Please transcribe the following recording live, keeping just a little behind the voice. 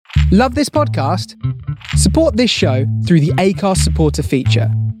Love this podcast? Support this show through the Acast supporter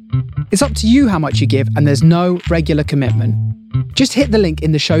feature. It's up to you how much you give, and there's no regular commitment. Just hit the link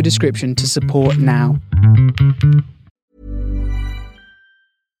in the show description to support now.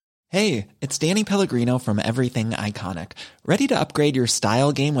 Hey, it's Danny Pellegrino from Everything Iconic. Ready to upgrade your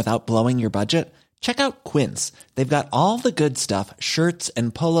style game without blowing your budget? Check out Quince. They've got all the good stuff, shirts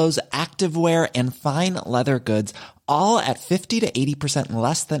and polos, activewear, and fine leather goods, all at 50 to 80%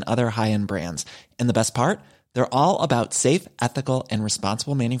 less than other high-end brands. And the best part? They're all about safe, ethical, and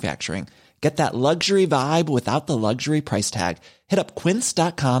responsible manufacturing. Get that luxury vibe without the luxury price tag. Hit up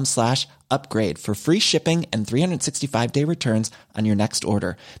quince.com/upgrade for free shipping and 365-day returns on your next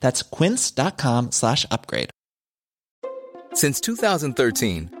order. That's quince.com/upgrade. Since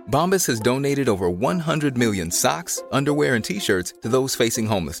 2013, Bombas has donated over 100 million socks, underwear, and T-shirts to those facing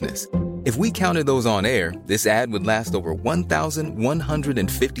homelessness. If we counted those on air, this ad would last over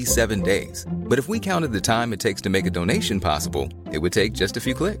 1,157 days. But if we counted the time it takes to make a donation possible, it would take just a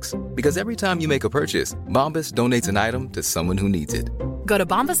few clicks. Because every time you make a purchase, Bombas donates an item to someone who needs it. Go to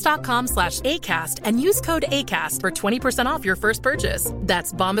bombas.com/ACAST and use code ACAST for 20% off your first purchase.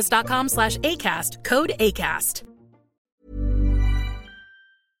 That's bombas.com/ACAST, code ACAST.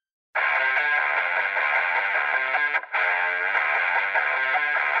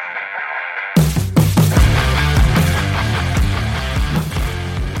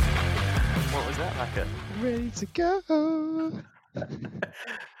 Ready to go.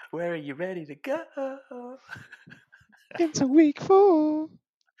 Where are you ready to go? Into week 4.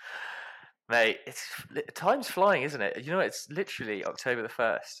 Mate, time's flying, isn't it? You know, it's literally October the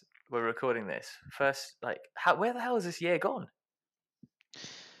 1st. We're recording this. Where the hell has this year gone?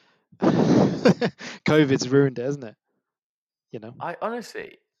 COVID's ruined it, hasn't it? You know. I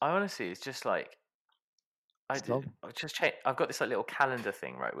honestly, it's just like I've got this little calendar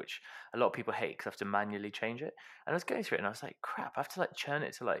thing, right, which a lot of people hate because I have to manually change it. And I was going through it, and I was like, "Crap! I have to turn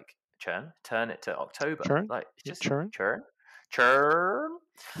it to October." Churn? Like it's just Churn.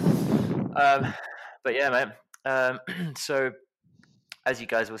 But yeah, man. So as you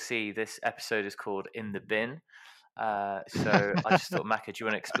guys will see, this episode is called "In the Bin." So I just thought, Macca, do you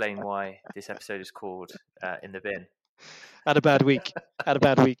want to explain why this episode is called "In the Bin"? Had a bad week,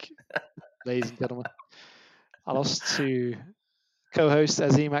 ladies and gentlemen. I lost to co-host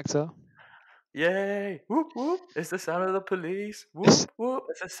Azim Akhtar. Yay! Whoop whoop! It's the sound of the police. Whoop whoop!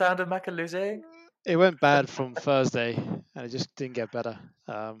 It's the sound of Macca losing. It went bad from Thursday, and it just didn't get better.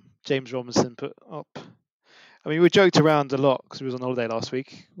 James Robinson put up. I mean, we joked around a lot because we was on holiday last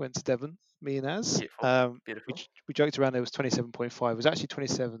week. Went to Devon, me and Az. Beautiful. We joked around there was 27.5. It was actually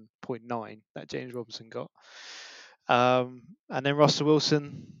 27.9 that James Robinson got. And then Russell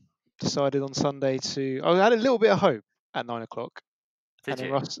Wilson decided on Sunday I had a little bit of hope at 9 o'clock. Did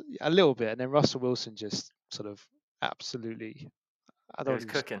you? A little bit, and then Russell Wilson just sort of absolutely. He was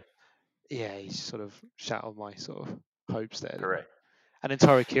cooking. Yeah, he sort of shattered my sort of hopes there. Correct. And then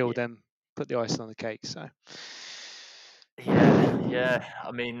Tyreek Hill then put the icing on the cake. So. Yeah.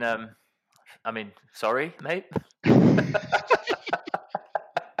 I mean, sorry, mate.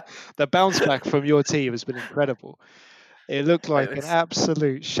 The bounce back from your team has been incredible. It looked like an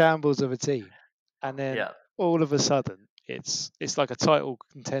absolute shambles of a team, and then all of a sudden, it's like a title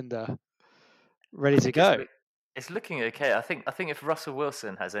contender ready to go. It's looking okay. I think if Russell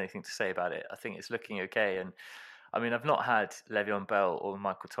Wilson has anything to say about it, I think it's looking okay. And I mean, I've not had Le'Veon Bell or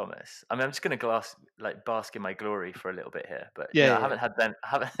Michael Thomas. I mean, I'm just going to bask in my glory for a little bit here. But I haven't had them.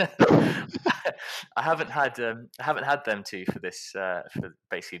 I haven't had them two for this for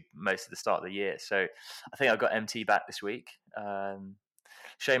basically most of the start of the year. So I think I got MT back this week.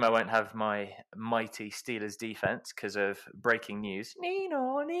 Shame I won't have my mighty Steelers defense because of breaking news.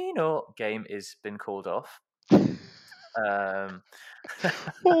 Nino game has been called off. What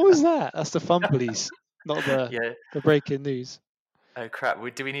was that? That's the fun police, not the breaking news. Oh crap!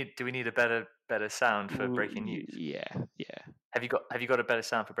 Do we need a better sound for breaking news? Yeah. Have you got a better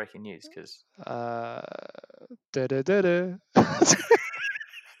sound for breaking news? Because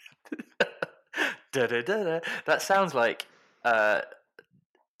that sounds like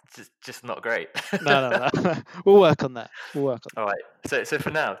just not great. No. We'll work on that. All right. So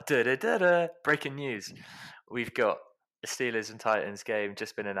for now, breaking news. We've got the Steelers and Titans game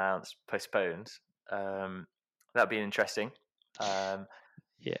just been announced, postponed. That'd be interesting.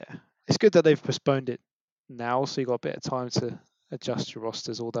 It's good that they've postponed it now, so you got a bit of time to adjust your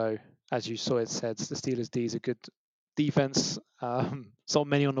rosters. Although, as you saw, it said the Steelers D is a good defense. It's not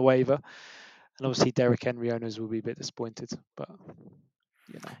many on the waiver, and obviously Derrick Henry owners will be a bit disappointed. But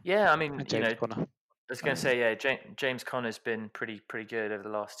I mean, James Conner. was going to say, yeah, James Conner's been pretty good over the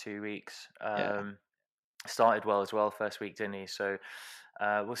last 2 weeks. Started well as well first week, didn't he? So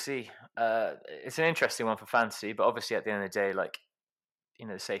we'll see. It's an interesting one for fantasy, but obviously at the end of the day, like,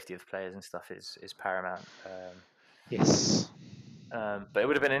 the safety of players and stuff is paramount. Yes. But it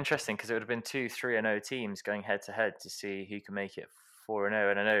would have been interesting because it would have been 2 3-0 teams going head to head to see who can make it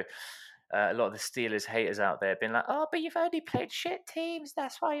 4-0. And I know a lot of the Steelers haters out there have been like, "Oh, but you've only played shit teams.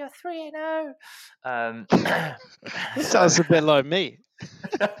 That's why you're 3-0." It sounds a bit like me.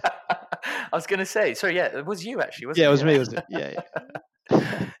 I was going to say, sorry, yeah, it was you actually, wasn't it? Yeah, it was me, wasn't it? Yeah.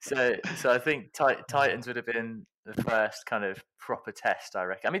 So I think Titans would have been the first kind of proper test, I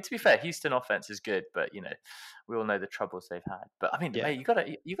reckon. I mean, to be fair, Houston offense is good, but we all know the troubles they've had. But I mean, mate, you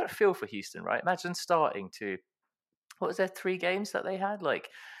got to feel for Houston, right? Imagine starting to, what was there, 3 games that they had? Like,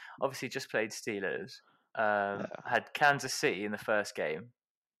 obviously just played Steelers, had Kansas City in the first game,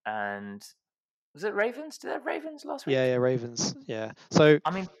 and was it Ravens? Did they have Ravens last week? Yeah, Ravens. Yeah. So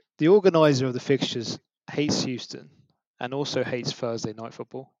I mean, the organizer of the fixtures hates Houston and also hates Thursday night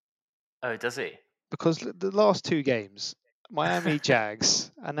football. Oh, does he? Because the last 2 games, Miami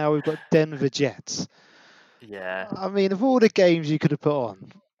Jags, and now we've got Denver Jets. Yeah. I mean, of all the games you could have put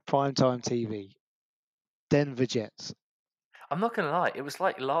on primetime TV, Denver Jets. I'm not going to lie, it was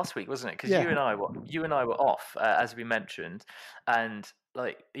like last week, wasn't it? Because you and I were off, as we mentioned, and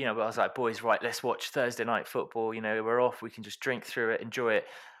I was like, boys, right, let's watch Thursday night football. We're off, we can just drink through it, enjoy it.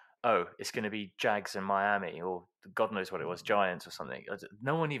 Oh, it's going to be Jags and Miami, or God knows what it was, Giants or something.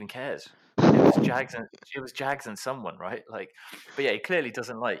 No one even cares. It was Jags and someone, right? Like, but yeah, he clearly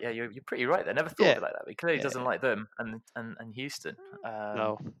doesn't like. Yeah, you're pretty right there. Never thought of it like that. But he clearly doesn't like them and Houston.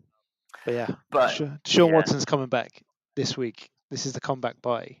 No, but yeah, Sean Watson's coming back this week. This is the comeback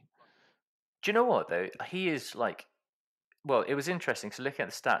party. Do you know what though? He is like. Well, it was interesting. So looking at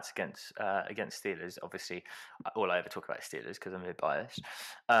the stats against Steelers, obviously, all I ever talk about is Steelers because I'm a bit biased.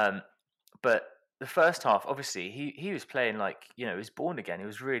 But the first half, obviously, he was playing like, he was born again. He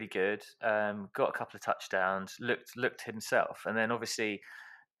was really good. Got a couple of touchdowns. Looked himself. And then obviously,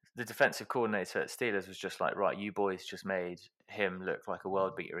 the defensive coordinator at Steelers was just like, right, you boys just made him look like a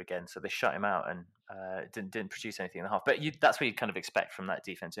world beater again. So they shut him out and didn't produce anything in the half. But that's what you'd kind of expect from that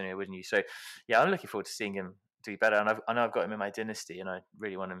defense anyway, wouldn't you? So yeah, I'm looking forward to seeing him do better, and I know I've got him in my dynasty, and I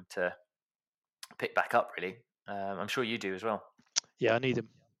really want him to pick back up. Really, I'm sure you do as well. Yeah, I need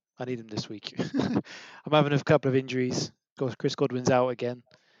him this week. I'm having a couple of injuries. Chris Godwin's out again.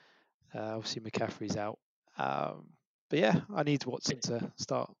 Obviously McCaffrey's out. But yeah, I need Watson to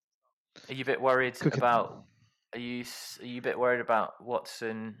start. Are you a bit worried about? Are you a bit worried about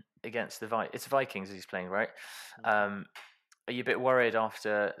Watson against the Vikings? It's Vikings he's playing, right? Are you a bit worried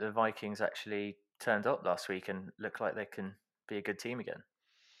after the Vikings actually turned up last week and look like they can be a good team again?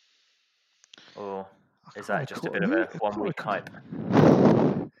 Or is that just a bit of a 1 week hype?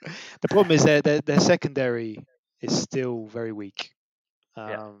 The problem is their secondary is still very weak,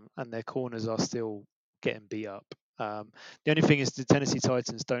 and their corners are still getting beat up. The only thing is the Tennessee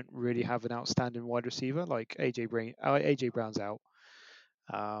Titans don't really have an outstanding wide receiver. Like AJ Brown's out,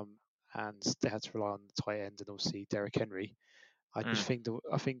 and they had to rely on the tight end and obviously Derrick Henry. I just think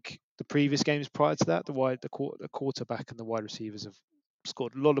the previous games prior to that, the quarterback and the wide receivers have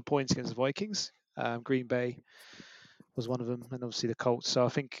scored a lot of points against the Vikings. Green Bay was one of them, and obviously the Colts. So I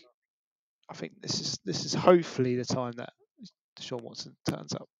think this is hopefully the time that Deshaun Watson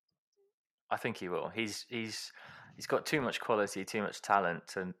turns up. I think he will. He's got too much quality, too much talent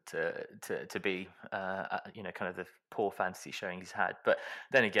to be kind of the poor fantasy showing he's had. But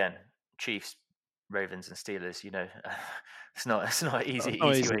then again, Chiefs, Ravens and Steelers, it's not an easy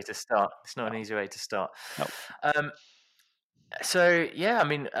way to start. It's not an easy way to start. No. So yeah, I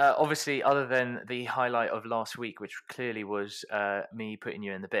mean, obviously, other than the highlight of last week, which clearly was me putting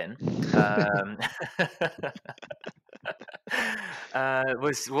you in the bin,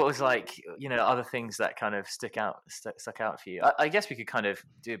 was like, other things that kind of stuck out for you. I guess we could kind of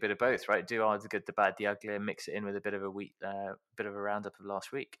do a bit of both, right? Do the good, the bad, the ugly, and mix it in with a bit of a roundup of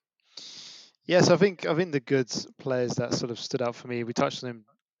last week. Yes, I think the good players that sort of stood out for me. We touched on him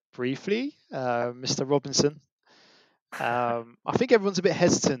briefly, Mr. Robinson. I think everyone's a bit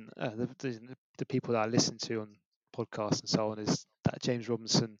hesitant. The people that I listen to on podcasts and so on is that James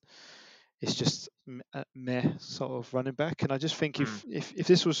Robinson is just a meh sort of running back, and I just think if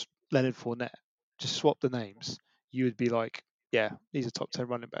this was Leonard Fournette, just swap the names, you would be like, yeah, he's a top 10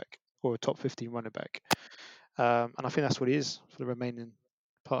 running back or a top 15 running back, and I think that's what he is for the remaining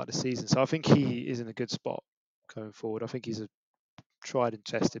part of the season. So I think he is in a good spot going forward. I think he's a tried and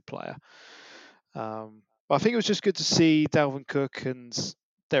tested player. But I think it was just good to see Dalvin Cook and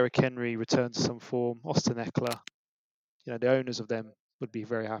Derrick Henry return to some form, Austin Eckler, the owners of them would be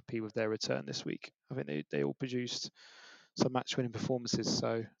very happy with their return this week. I think they all produced some match-winning performances.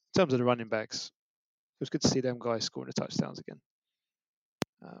 So in terms of the running backs, it was good to see them guys scoring the touchdowns again.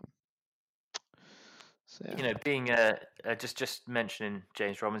 So, yeah. Being just mentioning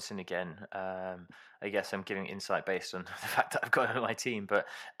James Robinson again, I guess I'm giving insight based on the fact that I've got him on my team. But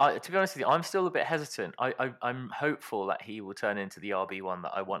to be honest with you, I'm still a bit hesitant. I'm hopeful that he will turn into the RB1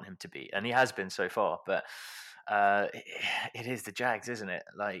 that I want him to be, and he has been so far. But it is the Jags, isn't it?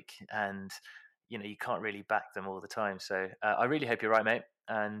 And you can't really back them all the time. So I really hope you're right, mate.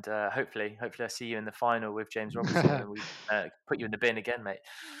 And hopefully I see you in the final with James Robinson, and we put you in the bin again, mate.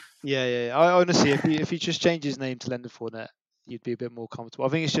 Yeah. I honestly, if he just changed his name to Leonard Fournette, you'd be a bit more comfortable. I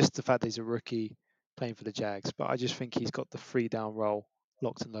think it's just the fact that he's a rookie playing for the Jags, but I just think he's got the 3-down role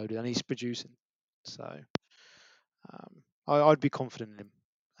locked and loaded, and he's producing. So I'd be confident in him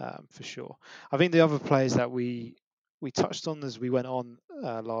for sure. I think the other players that we touched on as we went on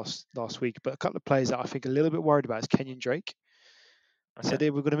last week, but a couple of players that I think a little bit worried about is Kenyon Drake. Okay.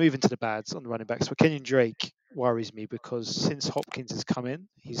 So we're going to move into the bads on the running backs. So Kenyon Drake worries me because since Hopkins has come in,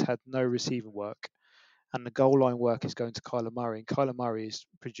 he's had no receiving work, and the goal line work is going to Kyler Murray, and Kyler Murray is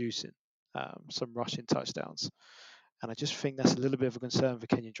producing some rushing touchdowns. And I just think that's a little bit of a concern for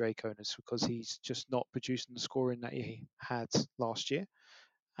Kenyon Drake owners because he's just not producing the scoring that he had last year.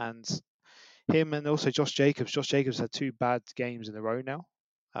 And him and also Josh Jacobs. Josh Jacobs had 2 bad games in a row now.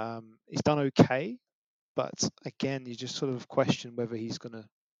 He's done okay, but again, you just sort of question whether he's going to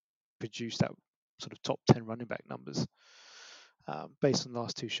produce that sort of top 10 running back numbers based on the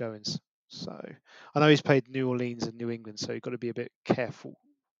last 2 showings. So I know he's played New Orleans and New England, so you've got to be a bit careful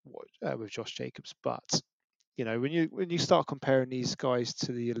with Josh Jacobs. But when you start comparing these guys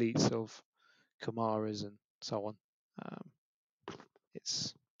to the elites of Kamara's and so on,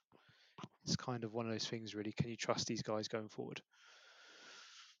 it's kind of one of those things, really. Can you trust these guys going forward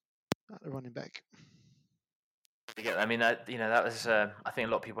at the running back? Yeah, I mean that was I think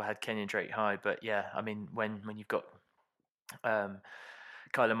a lot of people had Kenyon Drake high, but yeah, I mean when you've got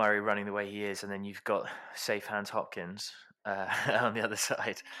Kyler Murray running the way he is, and then you've got safe hands Hopkins on the other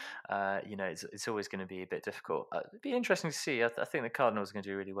side, it's always going to be a bit difficult. It'd be interesting to see. I think the Cardinals are going to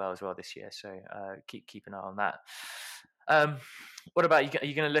do really well as well this year, so keep an eye on that. What about you? Are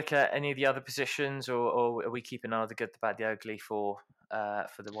you going to look at any of the other positions, or are we keeping an eye on the good, the bad, the ugly for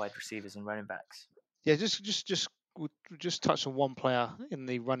the wide receivers and running backs? Yeah, we'll just touch on one player in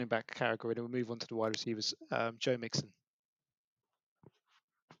the running back category, then we'll move on to the wide receivers. Joe Mixon.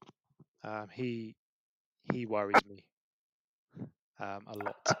 He worries me a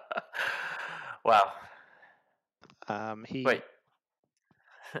lot. Wow. Wait.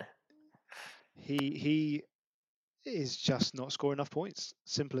 he is just not scoring enough points.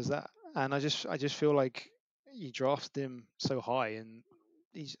 Simple as that. And I just feel like you drafted him so high, and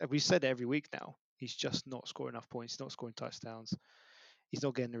we've said it every week now. He's just not scoring enough points. He's not scoring touchdowns. He's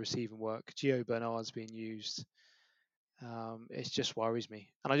not getting the receiving work. Gio Bernard's being used. It just worries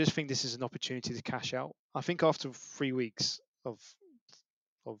me. And I just think this is an opportunity to cash out. I think after 3 weeks of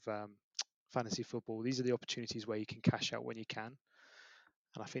fantasy football, these are the opportunities where you can cash out when you can.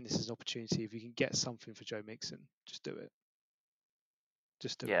 And I think this is an opportunity. If you can get something for Joe Mixon, just do it.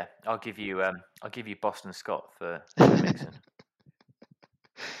 Just do it. Yeah, I'll give you Boston Scott for Joe Mixon.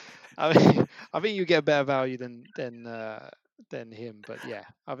 I think you get better value than him, but yeah,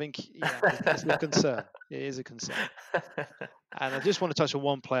 I think it's a concern. It is a concern. And I just want to touch on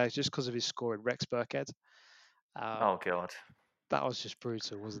one player just because of his scoring, Rex Burkhead. Oh God, that was just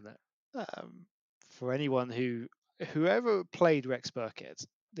brutal, wasn't it? For anyone whoever played Rex Burkhead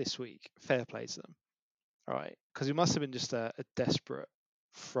this week, fair play to them. All right, because it must have been just a desperate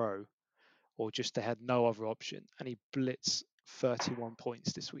throw, or just they had no other option, and he blitzed 31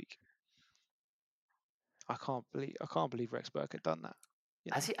 points this week. I can't believe Rex Burkhead done that.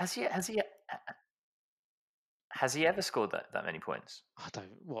 Has he ever scored that many points? I don't.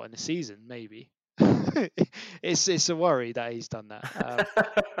 What, in a season? Maybe. It's a worry that he's done that.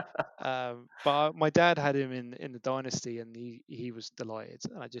 But my dad had him in the dynasty, and he was delighted.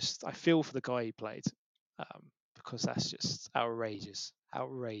 And I feel for the guy he played, because that's just outrageous.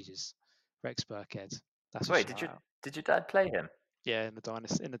 Rex Burkhead. Wait, did your dad play him? Yeah, in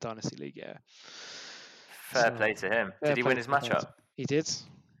the dynasty league. Yeah. Fair play to him. Did he win his matchup? He did. So,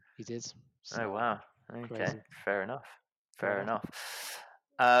 oh wow. Okay. Crazy. Fair enough.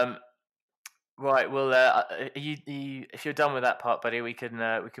 Right. Well, if you're done with that part, buddy, we can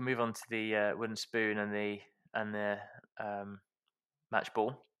move on to the wooden spoon and the match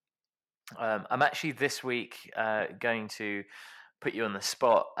ball. I'm actually this week going to put you on the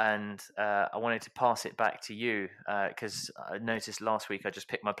spot, and I wanted to pass it back to you because I noticed last week I just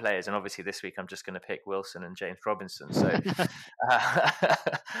picked my players, and obviously this week I'm just going to pick Wilson and James Robinson. So,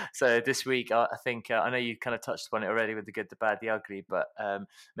 so this week I think I know you kind of touched upon it already with the good, the bad, the ugly, but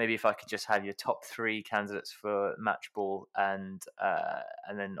maybe if I could just have your top 3 candidates for match ball, and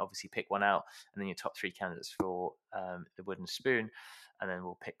then obviously pick one out, and then your top 3 candidates for the wooden spoon, and then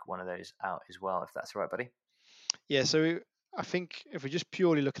we'll pick one of those out as well, if that's all right, buddy. Yeah, so I think if we're just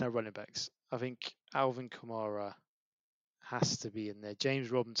purely looking at running backs, I think Alvin Kamara has to be in there.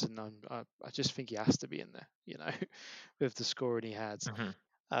 James Robinson, I just think he has to be in there, with the scoring he had.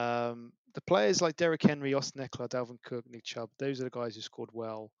 Mm-hmm. The players like Derrick Henry, Austin Eckler, Dalvin Cook, Nick Chubb, those are the guys who scored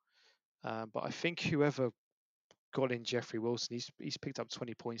well. But I think whoever got in Jeffrey Wilson, he's picked up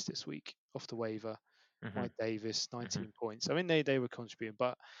 20 points this week off the waiver. Mm-hmm. Mike Davis, 19 points. I mean, they were contributing,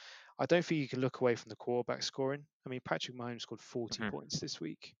 but I don't think you can look away from the quarterback scoring. I mean, Patrick Mahomes scored 40 points this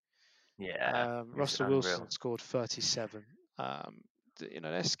week. Yeah. Russell Wilson scored 37.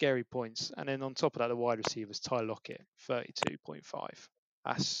 They're scary points. And then on top of that, the wide receivers, Ty Lockett, 32.5.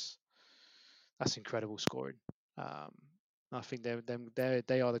 That's incredible scoring. I think they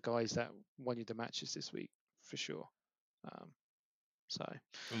are the guys that won you the matches this week for sure.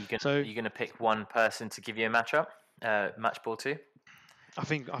 You're going to pick one person to give you a match ball to? I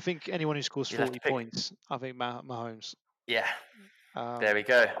think anyone who scores 40 points, I think Mahomes. Yeah. There we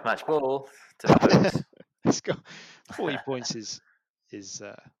go. Match ball to Mahomes. Let's go. 40 points is it's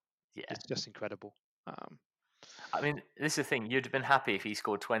just incredible. I mean, this is the thing. You'd have been happy if he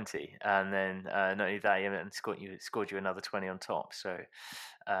scored 20, and then not only that, he scored you another 20 on top. So,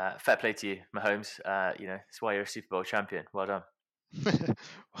 fair play to you, Mahomes. That's why you're a Super Bowl champion. Well done.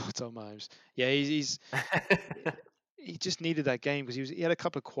 Well done, Mahomes. Yeah, he's he just needed that game because he had a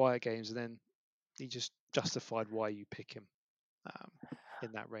couple of quiet games, and then he just justified why you pick him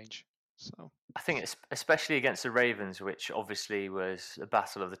in that range. So I think it's especially against the Ravens, which obviously was a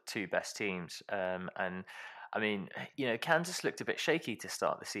battle of the 2 best teams, and I mean, Kansas looked a bit shaky to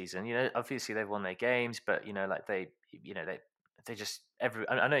start the season. Obviously they've won their games, but they just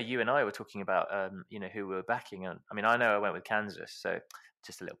I know you and I were talking about who we were backing, and I mean I know I went with Kansas, so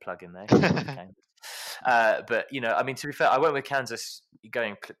just a little plug in there. But I mean, to be fair, I went with Kansas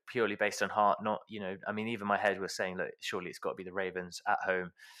going purely based on heart, not I mean, even my head was saying that surely it's got to be the Ravens at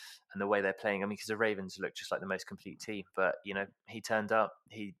home. And the way they're playing, I mean, because the Ravens look just like the most complete team. But he turned up,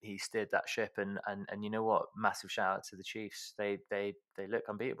 he steered that ship, and you know what? Massive shout out to the Chiefs. They look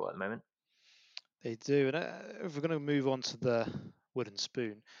unbeatable at the moment. They do. And if we're going to move on to the wooden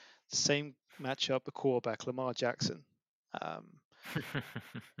spoon, the same matchup, the quarterback Lamar Jackson.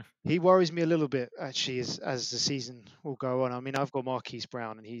 He worries me a little bit actually as the season will go on. I mean, I've got Marquise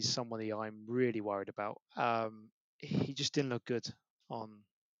Brown, and he's somebody I'm really worried about. He just didn't look good on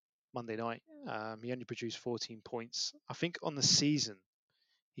Monday night. He only produced 14 points. I think on the season,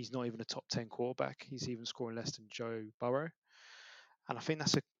 he's not even a top 10 quarterback. He's even scoring less than Joe Burrow. And I think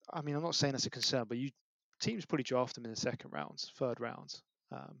I'm not saying that's a concern, but teams probably draft him in the second round, third round.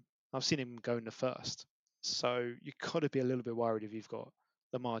 I've seen him go in the first. So you've got to be a little bit worried if you've got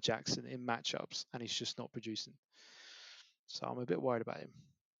Lamar Jackson in matchups and he's just not producing. So I'm a bit worried about him.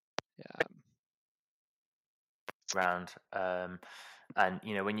 Yeah. Round. And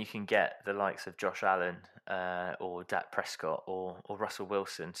when you can get the likes of Josh Allen or Dak Prescott or Russell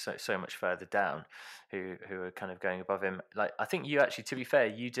Wilson so much further down, who are kind of going above him. Like I think you actually, to be fair,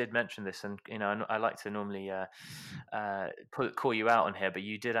 you did mention this, and I like to normally call you out on here, but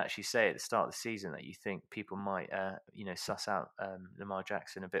you did actually say at the start of the season that you think people might suss out Lamar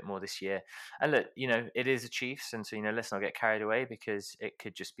Jackson a bit more this year. And look, it is a Chiefs, and so let's not get carried away, because it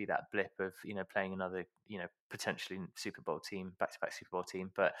could just be that blip of playing another potentially Super Bowl team, back-to-back Super Bowl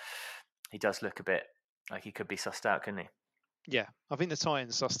team, but he does look a bit like he could be sussed out, couldn't he? Yeah, I think the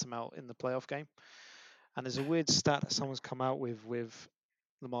Titans sussed him out in the playoff game. And there's a weird stat that someone's come out with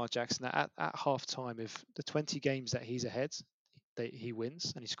Lamar Jackson that at halftime, if the 20 games that he's ahead, he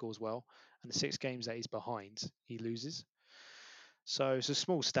wins and he scores well, and the 6 games that he's behind, he loses. So it's a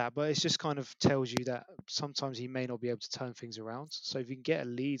small stat, but it just kind of tells you that sometimes he may not be able to turn things around. So if you can get a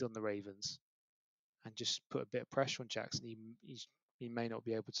lead on the Ravens and just put a bit of pressure on Jackson, he may not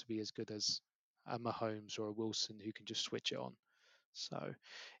be able to be as good as a Mahomes or a Wilson who can just switch it on. So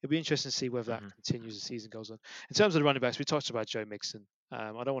it'll be interesting to see whether that continues as the season goes on. In terms of the running backs, we talked about Joe Mixon.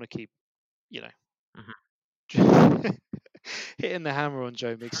 I don't want to keep, hitting the hammer on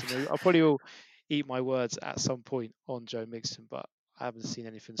Joe Mixon. I probably will eat my words at some point on Joe Mixon, but I haven't seen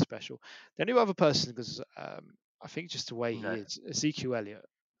anything special. The only other person, because I think just the way he is, Ezekiel Elliott,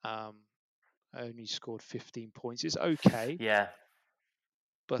 only scored 15 points. It's okay. Yeah.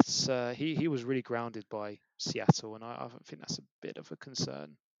 But he was really grounded by Seattle, and I think that's a bit of a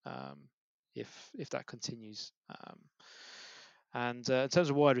concern if that continues. And in terms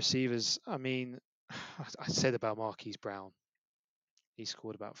of wide receivers, I mean, I said about Marquise Brown. He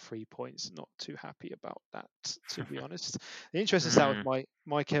scored about 3 points. Not too happy about that, to be honest. The interesting stat was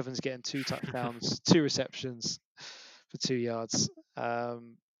Mike Evans getting 2 touchdowns, 2 receptions for 2 yards. There's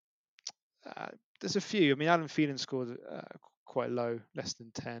a few. I mean, Adam Thielen scored quite low, less than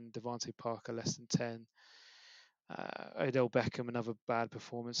 10. Devontae Parker, less than 10. Odell Beckham, another bad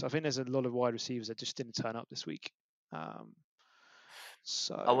performance. I think there's a lot of wide receivers that just didn't turn up this week.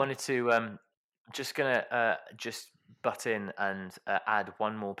 So I wanted to just gonna just butt in and add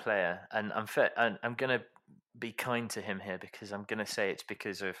one more player, and I'm gonna be kind to him here because I'm gonna say it's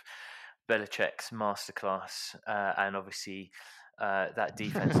because of Belichick's masterclass and obviously that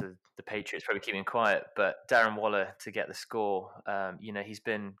defense of the Patriots probably keeping quiet, but Darren Waller to get the score. He's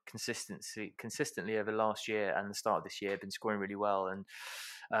been consistently over last year and the start of this year been scoring really well, and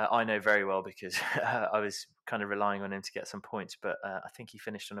I know very well because I was kind of relying on him to get some points, but I think he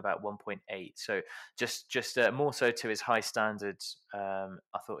finished on about 1.8. So just more so to his high standards, I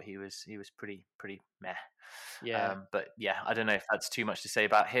thought he was pretty meh. Yeah. But yeah, I don't know if that's too much to say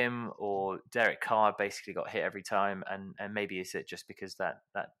about him, or Derek Carr basically got hit every time, and maybe is it just because that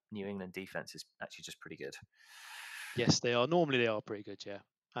New England defense is actually just pretty good. Yes, they are. Normally they are pretty good, yeah.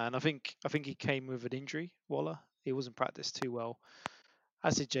 And I think he came with an injury, Waller. He wasn't practiced too well,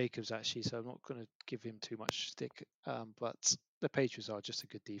 as did Jacobs actually, so I'm not going to give him too much stick. But the Patriots are just a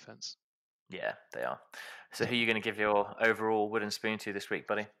good defense. Yeah, they are. So who are you going to give your overall wooden spoon to this week,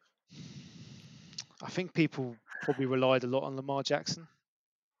 buddy? I think people probably relied a lot on Lamar Jackson,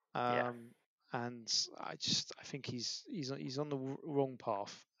 and I think he's on the wrong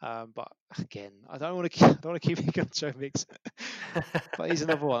path. But again, I don't want to keep picking on Joe Mixon, but he's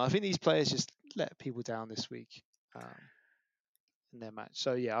another one. I think these players just let people down this week in their match.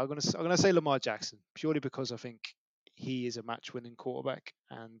 So yeah, I'm gonna say Lamar Jackson purely because I think he is a match-winning quarterback,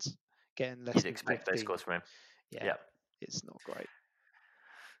 and getting less. You'd expect those scores from him. Yeah, it's not great.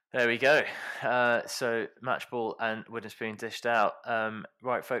 There we go. So match ball and wooden spoon dished out.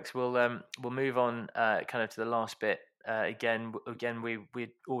 Right, folks, we'll move on kind of to the last bit. Again, we're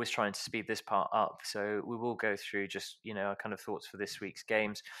always trying to speed this part up, so we will go through just our kind of thoughts for this week's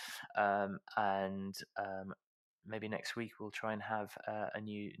games, and maybe next week we'll try and have a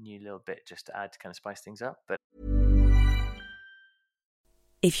new little bit just to add to kind of spice things up. But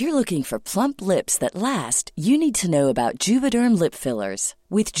if you're looking for plump lips that last, you need to know about Juvederm lip fillers.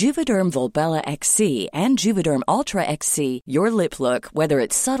 With Juvederm Volbella XC and Juvederm Ultra XC, your lip look, whether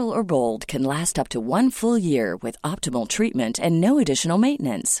it's subtle or bold, can last up to 1 full year with optimal treatment and no additional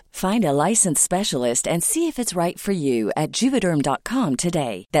maintenance. Find a licensed specialist and see if it's right for you at Juvederm.com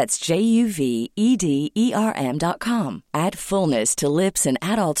today. That's JUVEDERM.com. Add fullness to lips in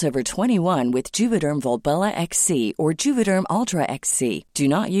adults over 21 with Juvederm Volbella XC or Juvederm Ultra XC. Do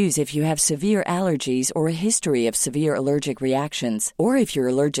not use if you have severe allergies or a history of severe allergic reactions, or if you're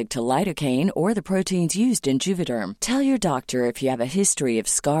allergic to lidocaine or the proteins used in Juvederm. Tell your doctor if you have a history of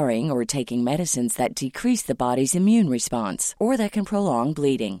scarring or taking medicines that decrease the body's immune response or that can prolong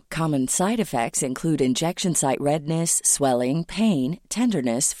bleeding. Common side effects include injection site redness, swelling, pain,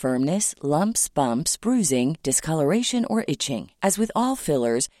 tenderness, firmness, lumps, bumps, bruising, discoloration, or itching. As with all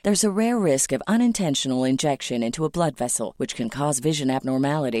fillers, there's a rare risk of unintentional injection into a blood vessel, which can cause vision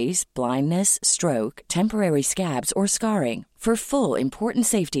abnormalities, blindness, stroke, temporary scabs, or scarring. For full, important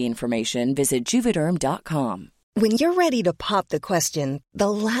safety information, visit Juvederm.com. When you're ready to pop the question, the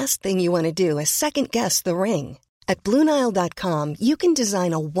last thing you want to do is second-guess the ring. At BlueNile.com, you can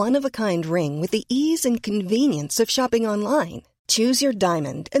design a one-of-a-kind ring with the ease and convenience of shopping online. Choose your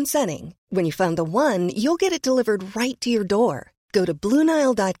diamond and setting. When you find the one, you'll get it delivered right to your door. Go to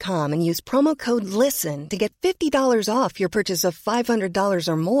BlueNile.com and use promo code LISTEN to get $50 off your purchase of $500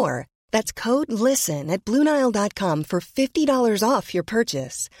 or more. That's code LISTEN at BlueNile.com for $50 off your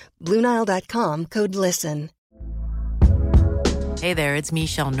purchase. BlueNile.com, code LISTEN. Hey there, it's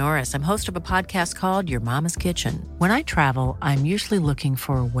Michelle Norris. I'm host of a podcast called Your Mama's Kitchen. When I travel, I'm usually looking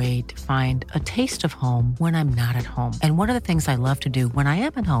for a way to find a taste of home when I'm not at home. And one of the things I love to do when I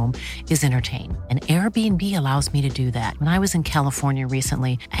am at home is entertain. And Airbnb allows me to do that. When I was in California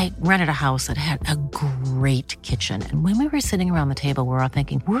recently, I rented a house that had a great kitchen. And when we were sitting around the table, we were all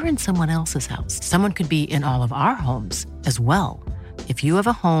thinking, we're in someone else's house. Someone could be in all of our homes as well. If you have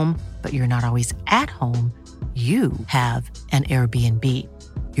a home, but you're not always at home, you have an Airbnb.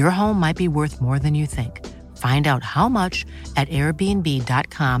 Your home might be worth more than you think. Find out how much at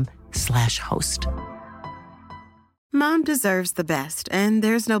airbnb.com/host. Mom deserves the best, and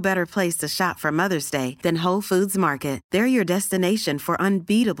there's no better place to shop for Mother's Day than Whole Foods Market. They're your destination for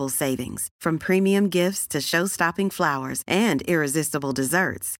unbeatable savings, from premium gifts to show-stopping flowers and irresistible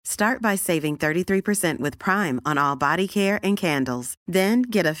desserts. Start by saving 33% with Prime on all body care and candles. Then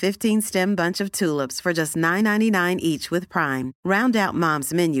get a 15-stem bunch of tulips for just $9.99 each with Prime. Round out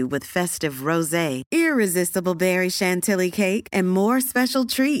Mom's menu with festive rosé, irresistible berry chantilly cake, and more special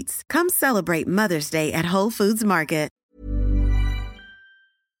treats. Come celebrate Mother's Day at Whole Foods Market.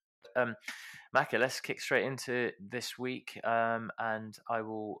 Macca, let's kick straight into this week, and I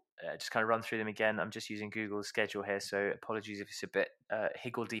will just kind of run through them again. I'm just using Google's schedule here, so apologies if it's a bit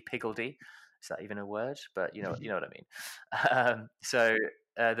higgledy-piggledy. Is that even a word? But you know what I mean. So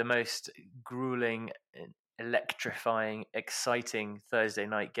the most grueling, electrifying, exciting Thursday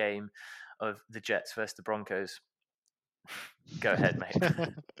night game of the Jets versus the Broncos. Go ahead, mate.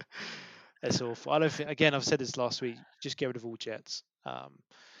 That's awful. I don't think. Again, I've said this last week. Just get rid of all Jets.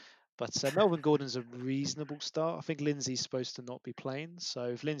 But Melvin Gordon's a reasonable start. I think Lindsay's supposed to not be playing. So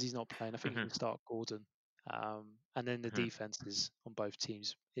if Lindsay's not playing, I think you can start Gordon. And then the defense is on both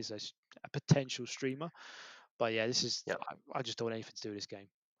teams is a potential streamer. But yeah, this is. Yep. I just don't want anything to do with this game.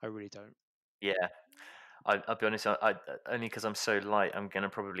 I really don't. Yeah. I'll be honest. I only because I'm so light, I'm gonna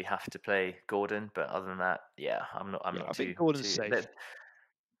probably have to play Gordon. But other than that, yeah, I'm not. I think Gordon's safe.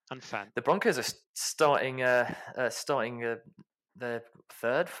 And fan. The Broncos are starting the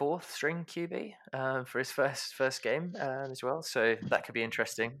third, fourth string QB for his first game as well. So that could be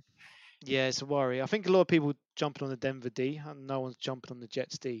interesting. Yeah, it's a worry. I think a lot of people jumping on the Denver D, and no one's jumping on the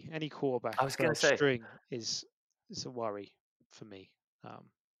Jets D. Any quarterback I was going to say string is a worry for me.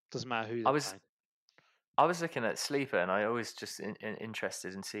 Doesn't matter who they're playing. I was looking at Sleeper, and I always just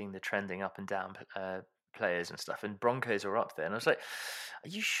interested in seeing the trending up and down players and stuff, and Broncos are up there, and I was like, are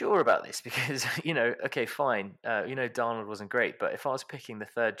you sure about this? Because okay, fine, Darnold wasn't great, but if I was picking the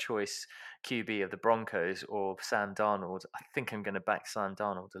third choice QB of the Broncos or Sam Darnold, I think I'm going to back Sam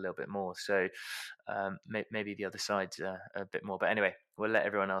Darnold a little bit more. So maybe the other side's a bit more, but anyway, we'll let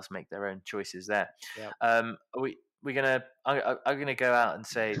everyone else make their own choices there. Yeah. I'm gonna go out and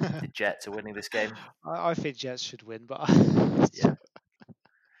say the Jets are winning this game. I think Jets should win, but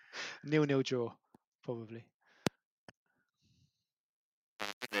 0-0 draw probably.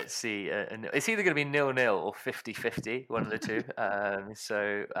 Let's see. It's either going to be 0-0 or 50-50, one of the two.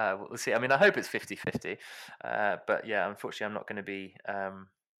 So we'll see. I mean, I hope it's 50-50. But yeah, unfortunately, I'm not going to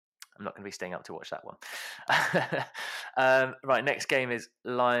be staying up to watch that one. Right, next game is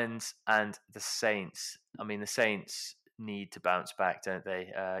Lions and the Saints. I mean, the Saints need to bounce back, don't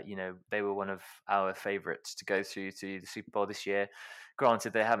they? They were one of our favourites to go through to the Super Bowl this year.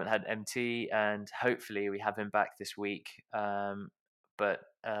 Granted, they haven't had MT, and hopefully we have him back this week. But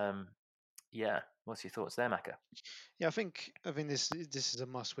what's your thoughts there, Macca? Yeah, I think this is a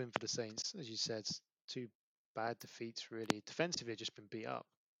must-win for the Saints, as you said. 2 bad defeats, really. Defensively, just been beat up.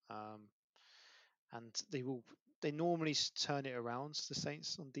 And they normally turn it around, the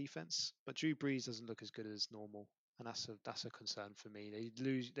Saints, on defense, but Drew Brees doesn't look as good as normal, and that's a concern for me.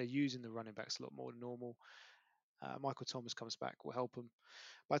 They're using the running backs a lot more than normal. Michael Thomas comes back, will help them.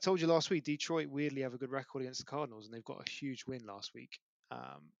 But I told you last week, Detroit weirdly have a good record against the Cardinals, and they've got a huge win last week.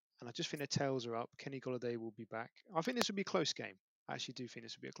 And I just think their tails are up. Kenny Golladay will be back. I think this will be a close game. I actually do think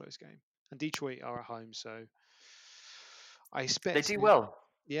this will be a close game. And Detroit are at home, so I expect they do well.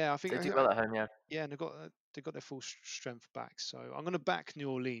 Yeah, I think they do well at home. Yeah. Yeah, and they've got their full strength back. So I'm going to back New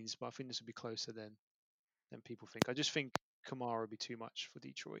Orleans, but I think this will be closer than people think. I just think Kamara will be too much for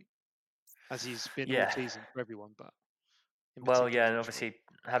Detroit, as he's been all season for everyone. But well, yeah, and obviously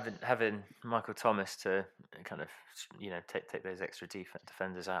having Michael Thomas to kind of take those extra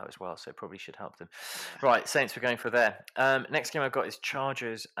defenders out as well, so probably should help them. Right, Saints we're going for there. Next game I've got is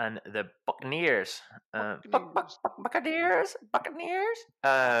Chargers and the Buccaneers. Buccaneers.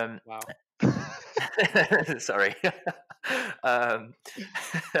 Wow. Sorry.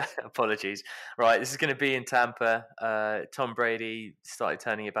 Apologies. Right, this is going to be in Tampa. Tom Brady started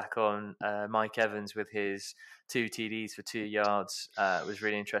turning it back on. Mike Evans with his 2 TDs for 2 yards was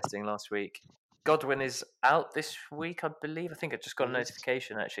really interesting last week. Godwin is out this week, I believe. I think I just got a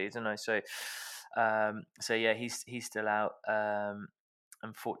notification actually, didn't I? So yeah, he's still out.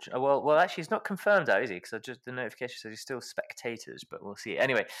 Unfortunately, well, actually, it's not confirmed out, is he? Because the notification says he's still spectators, but we'll see.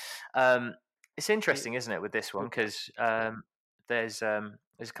 Anyway, it's interesting, isn't it, with this one? Because there's a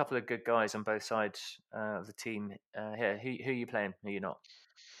couple of good guys on both sides of the team here. Who are you playing? Who are you not?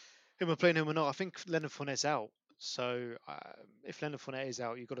 Who am I playing? Who am I not? I think Leonard Fournette's out. So if Leonard Fournette is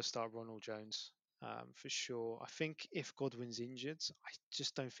out, you've got to start Ronald Jones for sure. I think if Godwin's injured, I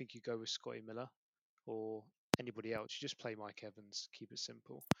just don't think you go with Scotty Miller or anybody else. You just play Mike Evans, keep it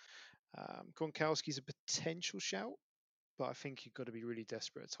simple. Gronkowski's a potential shout, but I think you've got to be really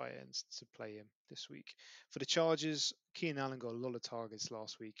desperate at tight ends to play him this week. For the Chargers, Keenan Allen got a lot of targets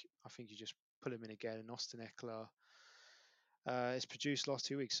last week. I think you just put him in again. And Austin Eckler has produced last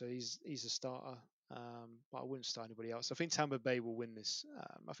 2 weeks, so he's a starter. But I wouldn't start anybody else. I think Tampa Bay will win this.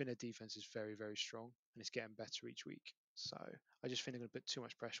 I think their defense is very, very strong, and it's getting better each week. So I just think they're going to put too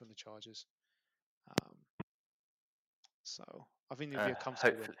much pressure on the Chargers. So I think it'll be a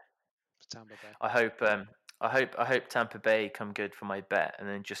comfortable win for Tampa Bay. I hope Tampa Bay come good for my bet and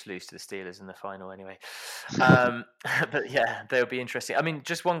then just lose to the Steelers in the final anyway. But yeah, they'll be interesting. I mean,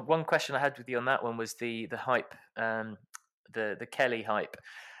 just one question I had with you on that one was the hype, the Kelly hype.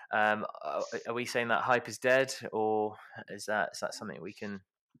 Are we saying that hype is dead, or is that something we can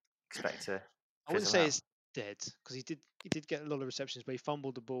expect to? I wouldn't say it's dead, because he did get a lot of receptions, but he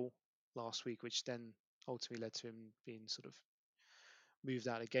fumbled the ball last week, which then ultimately led to him being sort of moved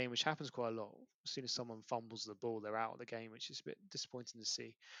out of the game, which happens quite a lot. As soon as someone fumbles the ball, they're out of the game, which is a bit disappointing to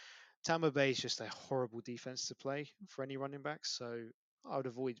see. Tampa Bay is just a horrible defense to play for any running back, so I would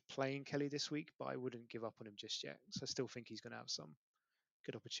avoid playing Kelly this week, but I wouldn't give up on him just yet. So I still think he's going to have some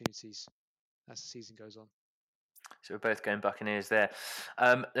good opportunities as the season goes on. So we're both going Buccaneers there.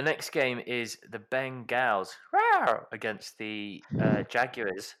 The next game is the Bengals against the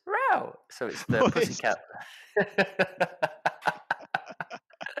Jaguars. So it's the Pussycat.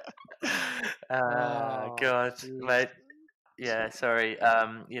 God, mate. Yeah, sorry.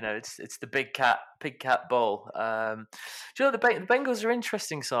 It's the Big Cat Bowl. Do you know the Bengals are an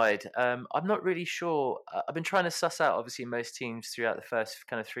interesting side. I'm not really sure. I've been trying to suss out obviously most teams throughout the first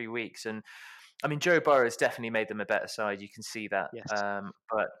kind of 3 weeks, and I mean Joe Burrow has definitely made them a better side. You can see that. Yes.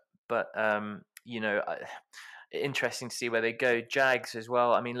 Interesting to see where they go. Jags as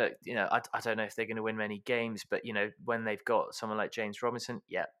well. I mean, look, I don't know if they're going to win many games, but when they've got someone like James Robinson,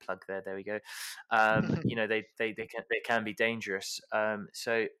 plug there. There we go. They can be dangerous.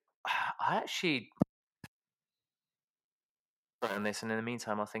 So I actually on this, and in the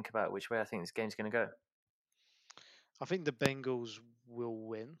meantime, I'll think about which way I think this game's going to go. I think the Bengals will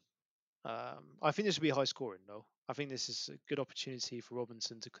win. I think this will be high scoring though. I think this is a good opportunity for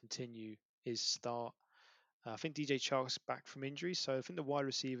Robinson to continue his start. I think DJ Chark's back from injury, so I think the wide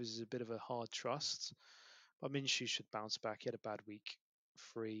receivers is a bit of a hard trust. But Minshew should bounce back. He had a bad week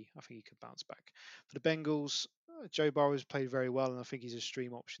 3. I think he could bounce back. For the Bengals, Joe Burrow has played very well, and I think he's a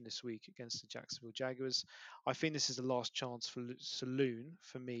stream option this week against the Jacksonville Jaguars. I think this is the last chance for saloon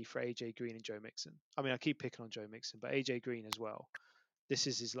for me for AJ Green and Joe Mixon. I mean, I keep picking on Joe Mixon, but AJ Green as well. This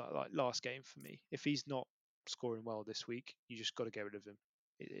is his last game for me. If he's not scoring well this week, you just got to get rid of him.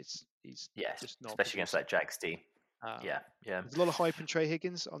 He's just not, especially against that Jags team. Yeah. There's a lot of hype in Trey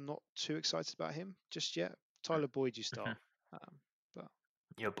Higgins. I'm not too excited about him just yet. Tyler Boyd, you start. But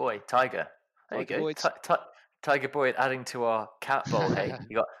your boy Tiger. There you go. Tiger Boyd adding to our cat bowl. Hey,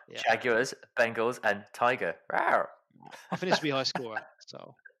 you got Jaguars, Bengals, and Tiger. I think this will be high scorer.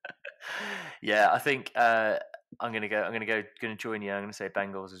 So I think I'm gonna join you. I'm gonna say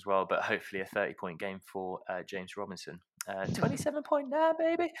Bengals as well, but hopefully a 30-point game for James Robinson. 27.9,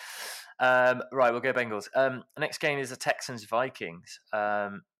 baby. Right, we'll go Bengals. Next game is the Texans Vikings.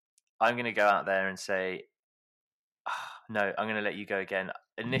 I'm gonna go out there and say no. I'm gonna let you go again.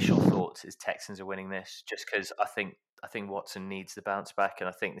 Initial thoughts is Texans are winning this, just because I think Watson needs the bounce back, and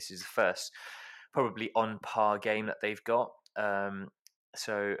I think this is the first probably on par game that they've got.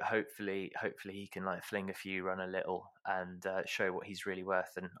 So hopefully he can fling a few, run a little, and show what he's really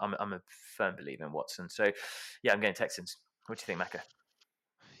worth. And I'm a firm believer in Watson. So I'm going Texans. What do you think, Macca?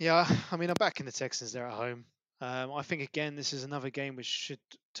 Yeah, I mean I'm backing the Texans. They're at home. I think again this is another game which should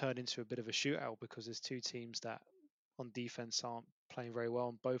turn into a bit of a shootout, because there's two teams that on defense aren't playing very well,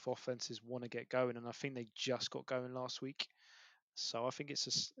 and both offenses want to get going. And I think they just got going last week. So I think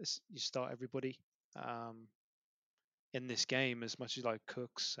it's you start everybody. In this game, as much as like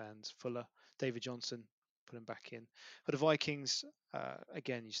Cooks and Fuller, David Johnson, put him back in. For the Vikings,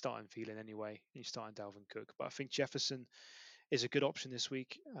 again, you start in Thielen anyway, and you start in Dalvin Cook. But I think Jefferson is a good option this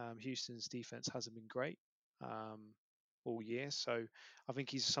week. Houston's defense hasn't been great all year, so I think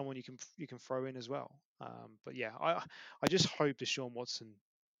he's someone you can throw in as well. But I just hope Deshaun Watson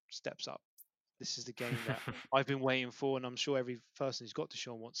steps up. This is the game that I've been waiting for, and I'm sure every person who's got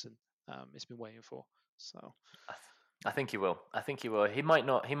Deshaun Watson has been waiting for. So I think he will. He might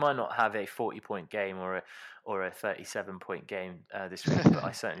not have a 40-point game or a 37-point game this week, but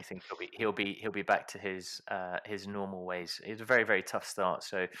I certainly think he'll be back to his normal ways. It was a very, very tough start,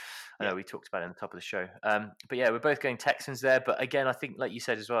 so I know we talked about it on the top of the show. But yeah, we're both going Texans there. But again, I think, like you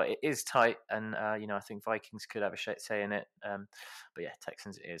said as well, it is tight, and I think Vikings could have a say in it. But yeah,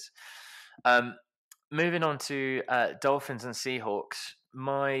 Texans it is. Moving on to Dolphins and Seahawks.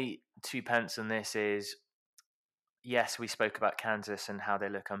 My 2 pence on this is, yes, we spoke about Kansas and how they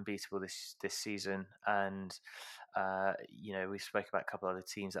look unbeatable this season, and we spoke about a couple of other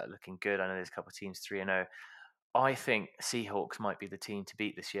teams that are looking good. I know there's a couple of teams 3-0. I think Seahawks might be the team to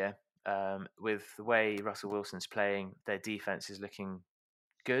beat this year. With the way Russell Wilson's playing, their defense is looking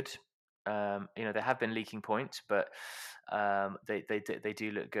good. They have been leaking points, but they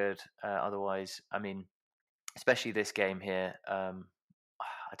do look good. Otherwise, I mean, especially this game here, I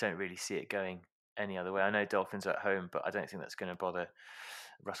don't really see it going any other way. I know Dolphins are at home, but I don't think that's going to bother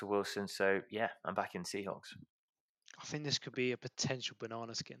Russell Wilson. So yeah, I'm back in Seahawks. I think this could be a potential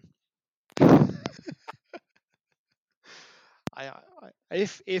banana skin.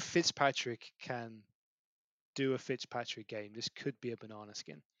 If Fitzpatrick can do a Fitzpatrick game, this could be a banana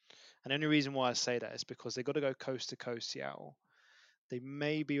skin. And the only reason why I say that is because they've got to go coast to coast Seattle. They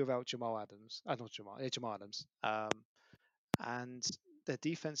may be without Jamal Adams. Jamal Adams. And their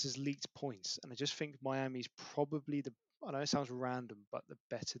defense has leaked points. And I just think Miami's probably I know it sounds random, but the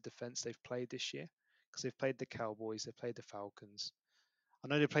better defense they've played this year. Because they've played the Cowboys, they've played the Falcons. I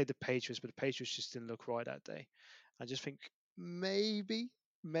know they played the Patriots, but the Patriots just didn't look right that day. I just think maybe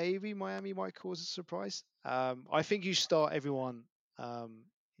Miami might cause a surprise. I think you start everyone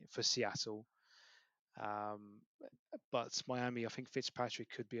for Seattle. But Miami, I think Fitzpatrick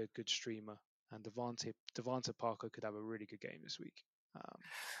could be a good streamer, and Devonta Parker could have a really good game this week.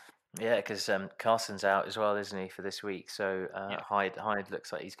 Yeah, because Carson's out as well, isn't he, for this week? So Hyde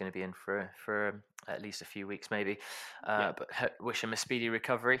looks like he's going to be in for at least a few weeks, maybe. But wish him a speedy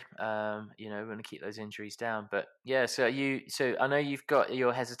recovery. We're going to keep those injuries down. But yeah, so I know you've got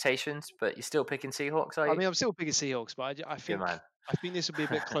your hesitations, but you're still picking Seahawks, are you? I mean, I'm still picking Seahawks, but I think this will be a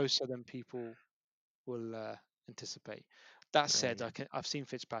bit closer than people will anticipate. That said, I've seen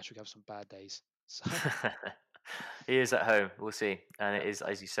Fitzpatrick have some bad days. So. He is at home. We'll see. And it is,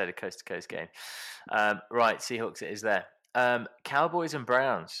 as you said, a coast-to-coast game. Right, Seahawks it is there. Cowboys and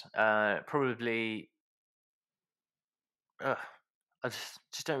Browns. Probably... I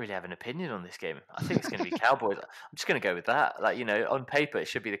just don't really have an opinion on this game. I think it's going to be Cowboys. I'm just going to go with that. On paper, it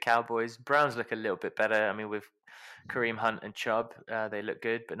should be the Cowboys. Browns look a little bit better. I mean, with Kareem Hunt and Chubb, they look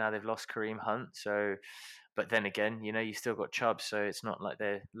good, but now they've lost Kareem Hunt. So... But then again, you still got Chubb, so it's not like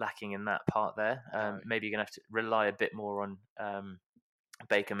they're lacking in that part there. Maybe you're going to have to rely a bit more on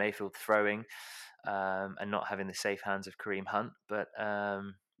Baker Mayfield throwing and not having the safe hands of Kareem Hunt. But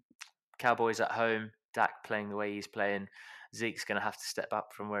Cowboys at home, Dak playing the way he's playing. Zeke's going to have to step up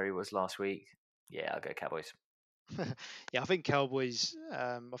from where he was last week. Yeah, I'll go Cowboys. Yeah, I think Cowboys,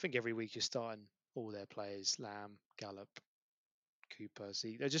 I think every week you're starting all their players, Lamb, Gallup, Cooper.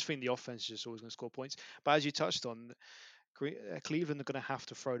 I just think the offense is just always going to score points. But as you touched on, Cleveland are going to have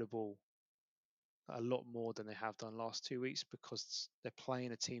to throw the ball a lot more than they have done last 2 weeks because they're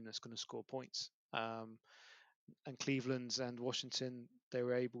playing a team that's going to score points. And Cleveland and Washington, they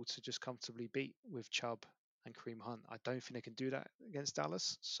were able to just comfortably beat with Chubb and Kareem Hunt. I don't think they can do that against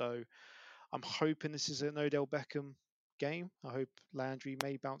Dallas. So I'm hoping this is an Odell Beckham game. I hope Landry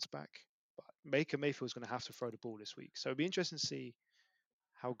may bounce back. Baker Mayfield's going to have to throw the ball this week. So it'll be interesting to see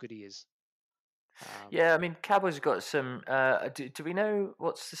how good he is. I mean, Cowboys have got some... do we know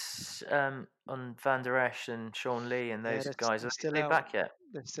what's this, on Van Der Esch and Sean Lee and those guys? Are they back yet?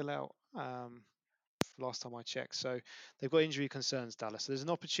 They're still out. Last time I checked. So they've got injury concerns, Dallas. So there's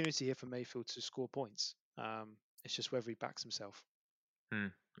an opportunity here for Mayfield to score points. It's just whether he backs himself.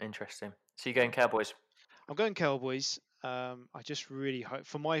 Interesting. So you're going Cowboys? I'm going Cowboys. I just really hope,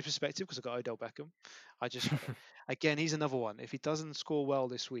 from my perspective, because I've got Odell Beckham, I just, again, he's another one. If he doesn't score well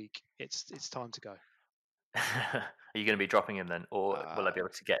this week, it's time to go. Are you going to be dropping him then, or will I be able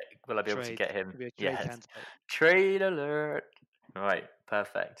to get? Will I be able to get him? Yes. Trade alert! Right,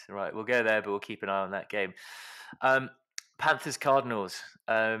 perfect. Right, we'll go there, but we'll keep an eye on that game. Panthers Cardinals.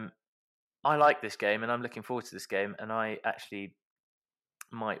 I like this game, and I'm looking forward to this game, and I actually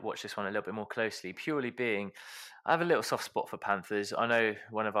might watch this one a little bit more closely, purely being I have a little soft spot for Panthers. I know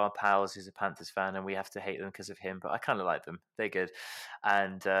one of our pals is a Panthers fan, and we have to hate them because of him. But I kind of like them; they're good,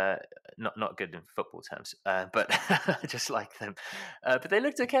 and not good in football terms, but I just like them. But they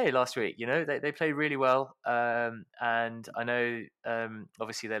looked okay last week. They played really well, and I know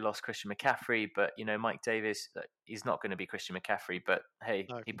obviously they lost Christian McCaffrey, but Mike Davis, he's not going to be Christian McCaffrey. But hey,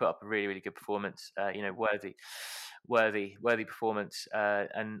 he put up a really, really good performance. Worthy performance,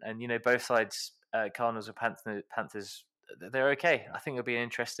 and both sides. Cardinals or Panthers, they're okay. I think it'll be an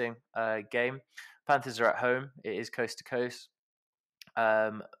interesting game. Panthers are at home. It is coast to coast.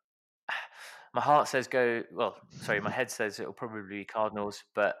 My heart says go. Well, sorry, my head says it'll probably be Cardinals,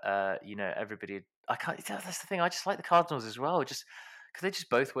 but everybody. I can't. That's the thing. I just like the Cardinals as well. Just could they just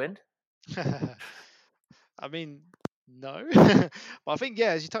both win? I mean, no. But I think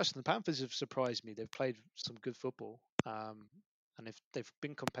as you touched on, the Panthers have surprised me. They've played some good football. And they've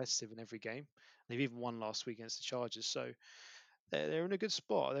been competitive in every game. They've even won last week against the Chargers, so they're in a good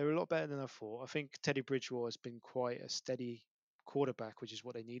spot. They're a lot better than I thought. I think Teddy Bridgewater has been quite a steady quarterback, which is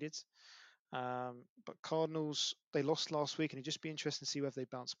what they needed. But Cardinals, they lost last week, and it'd just be interesting to see whether they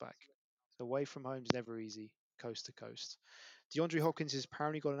bounce back. So away from home is never easy, coast to coast. DeAndre Hopkins has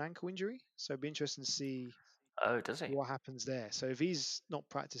apparently got an ankle injury, so it'd be interesting to see does he? what happens there. So if he's not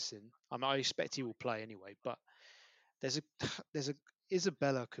practicing, I expect he will play anyway, but there's a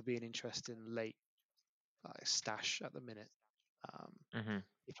Isabella could be an interesting late stash at the minute.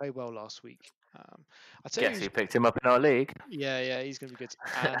 He played well last week. I guess you picked him up in our league. Yeah, he's going to be good.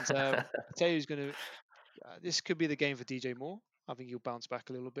 And I tell you who's going to. This could be the game for DJ Moore. I think he'll bounce back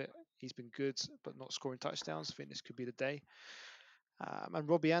a little bit. He's been good, but not scoring touchdowns. I think this could be the day. And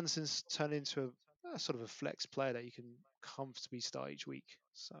Robbie Anderson's turned into a sort of a flex player that you can comfortably start each week.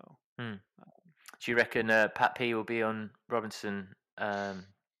 So. Do you reckon Pat P will be on Robinson?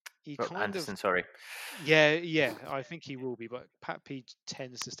 Anderson, sorry. Yeah, I think he will be, but Pat P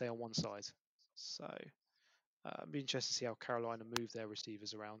tends to stay on one side. So it'd be interesting to see how Carolina move their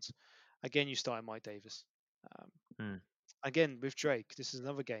receivers around. Again, you start Mike Davis. Again, with Drake, this is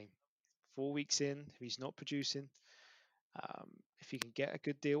another game. 4 weeks in, if he's not producing, if he can get a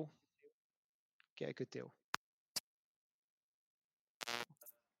good deal, get a good deal.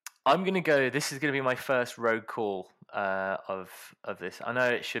 I'm going to go. This is going to be my first road call of this. I know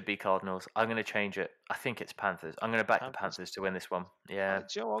it should be Cardinals. I'm going to change it. I think it's Panthers. I'm going to back the Panthers to win this one. Yeah,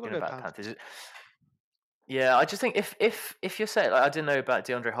 Joe, I'm going to back Panthers. Yeah, I just think if you're saying, I didn't know about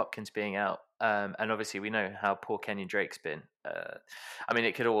DeAndre Hopkins being out, and obviously we know how poor Kenyon Drake's been. I mean,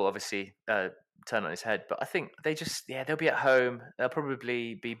 it could all obviously turn on his head, but I think they'll be at home. They'll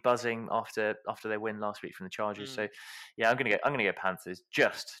probably be buzzing after they win last week from the Chargers. So yeah, I'm gonna go Panthers.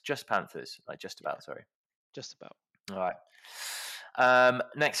 Just Panthers, like just about. Sorry, just about. All right.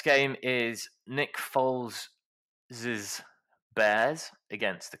 Next game is Nick Foles' Bears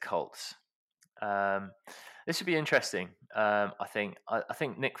against the Colts. This would be interesting. I think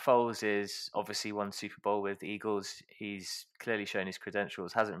Nick Foles is obviously won Super Bowl with the Eagles. He's clearly shown his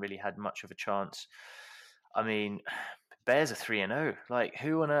credentials. Hasn't really had much of a chance. I mean, Bears are 3-0. Like,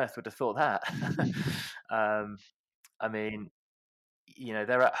 who on earth would have thought that? I mean,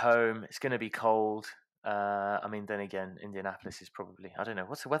 they're at home. It's going to be cold. I mean, then again, Indianapolis is probably, I don't know,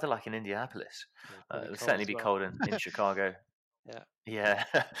 what's the weather like in Indianapolis? It'll certainly be cold in Chicago. Yeah.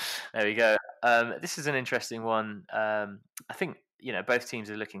 There we go. This is an interesting one. I think both teams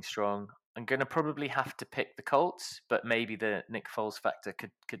are looking strong. I'm going to probably have to pick the Colts, but maybe the Nick Foles factor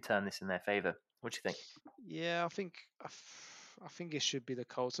could turn this in their favor. What do you think? Yeah, I think it should be the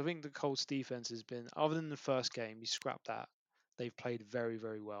Colts. I think the Colts defense has been, other than the first game, you scrap that. They've played very,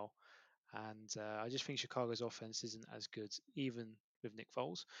 very well, and I just think Chicago's offense isn't as good, even with Nick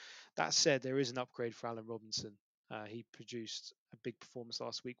Foles. That said, there is an upgrade for Allen Robinson. He produced a big performance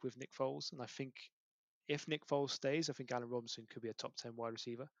last week with Nick Foles, and I think if Nick Foles stays, I think Allen Robinson could be a top 10 wide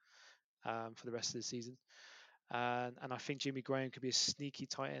receiver for the rest of the season. And I think Jimmy Graham could be a sneaky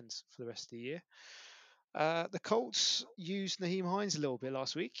tight end for the rest of the year. The Colts used Nyheim Hines a little bit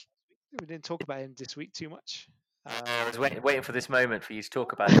last week. We didn't talk about him this week too much. I was waiting for this moment for you to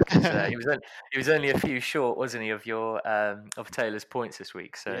talk about it, because he was only a few short, wasn't he, of your of Taylor's points this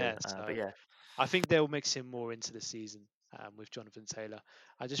week? So, but yeah. I think they'll mix him more into the season with Jonathan Taylor.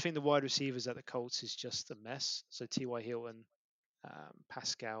 I just think the wide receivers at the Colts is just a mess. So T.Y. Hilton,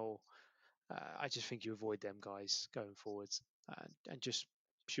 Pascal, I just think you avoid them guys going forwards. And just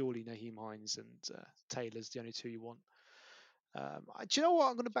purely Nyheim Hines and Taylor's the only two you want. Do you know what?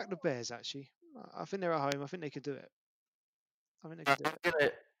 I'm going to back the Bears, actually. I think they're at home. I think they could do it. I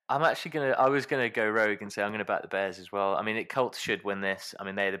was gonna go rogue and say I'm gonna back the Bears as well. I mean, Colts should win this. I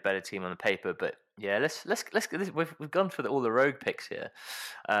mean, they're the better team on the paper, but Yeah, let's we've gone for all the rogue picks here.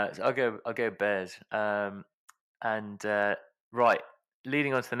 So I'll go Bears. Right,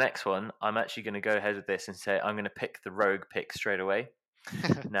 leading on to the next one, I'm actually going to go ahead with this and say I'm going to pick the rogue pick straight away.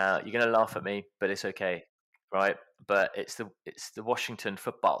 Now you're going to laugh at me, but it's okay, right? But it's the Washington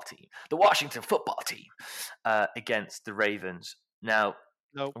football team, against the Ravens. Now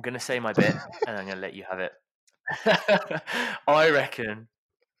I'm going to say my bit, and I'm going to let you have it. I reckon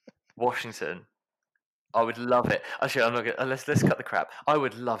Washington. I would love it. Actually, I'm not going. Let's cut the crap. I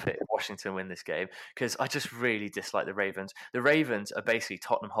would love it if Washington win this game because I just really dislike the Ravens. The Ravens are basically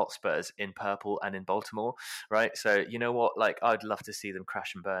Tottenham Hotspurs in purple and in Baltimore, right? So you know what? Like, I'd love to see them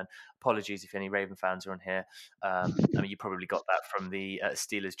crash and burn. Apologies if any Raven fans are on here. I mean, you probably got that from the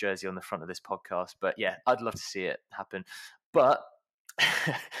Steelers jersey on the front of this podcast, but yeah, I'd love to see it happen. But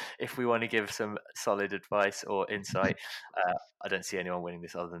if we want to give some solid advice or insight, I don't see anyone winning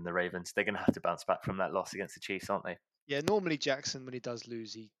this other than the Ravens. They're going to have to bounce back from that loss against the Chiefs, aren't they? Yeah, normally Jackson, when he does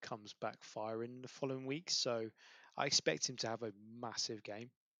lose, he comes back firing the following week. So I expect him to have a massive game.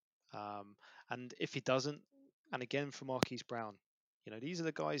 And if he doesn't, and again for Marquise Brown, these are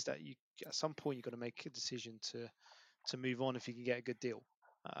the guys that you at some point you've got to make a decision to move on if you can get a good deal.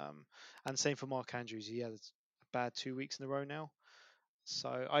 And same for Mark Andrews. He had a bad 2 weeks in a row now.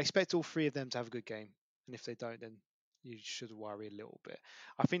 So I expect all three of them to have a good game. And if they don't, then you should worry a little bit.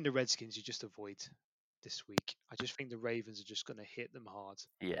 I think the Redskins you just avoid this week. I just think the Ravens are just going to hit them hard.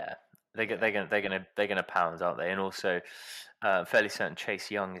 Yeah, they're gonna pound, aren't they? And also, fairly certain Chase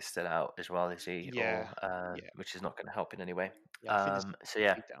Young is still out as well, is he? Yeah, which is not going to help in any way. Yeah,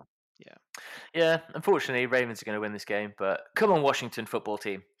 yeah. Unfortunately, Ravens are going to win this game, but come on, Washington football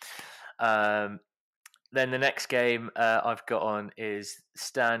team. Then the next game I've got on is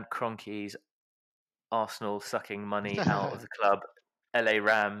Stan Kroenke's Arsenal sucking money out of the club, LA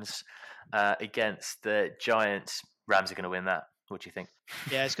Rams against the Giants. Rams are going to win that. What do you think?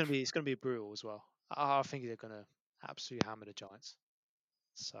 Yeah, it's going to be brutal as well. I think they're going to absolutely hammer the Giants.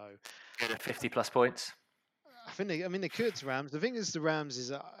 So 50+ points. I think they could. Rams. The thing is, the Rams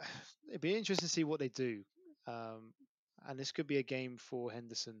is it'd be interesting to see what they do. And this could be a game for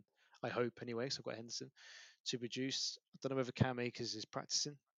Henderson. I hope anyway. So I've got Henderson to produce. I don't know whether Cam Akers is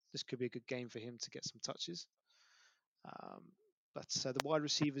practicing. This could be a good game for him to get some touches. But the wide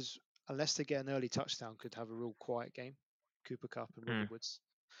receivers, unless they get an early touchdown, could have a real quiet game. Cooper Kupp and Robert Woods.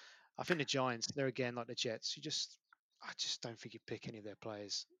 I think the Giants, they're again like the Jets. I just don't think you pick any of their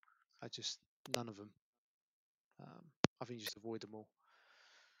players. None of them. I think you just avoid them all.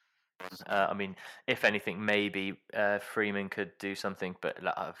 I mean, if anything, maybe Freeman could do something, but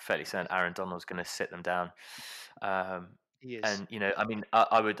I'm fairly certain Aaron Donald's going to sit them down. He is. And I mean,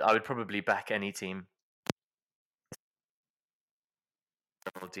 I would probably back any team.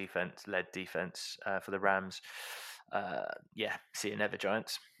 Led defense for the Rams. Yeah, see you never,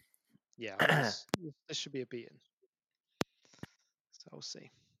 Giants. Yeah, this should be a beating. So we'll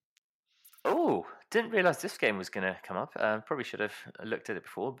see. Oh, didn't realise this game was going to come up. Probably should have looked at it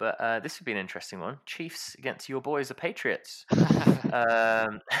before, but this would be an interesting one. Chiefs against your boys, the Patriots. Do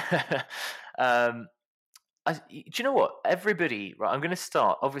you know what? Everybody, right? I'm going to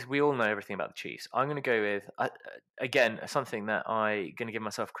start. Obviously, we all know everything about the Chiefs. I'm going to go with, again, something that I'm going to give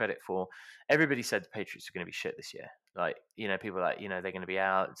myself credit for. Everybody said the Patriots are going to be shit this year. Like, people are like, they're going to be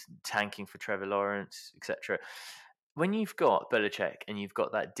out tanking for Trevor Lawrence, etc. When you've got Belichick and you've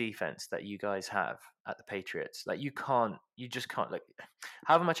got that defense that you guys have at the Patriots, like you just can't. Like,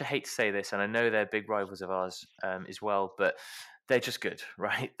 however much I hate to say this, and I know they're big rivals of ours as well, but they're just good,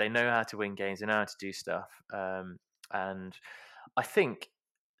 right? They know how to win games, they know how to do stuff, and I think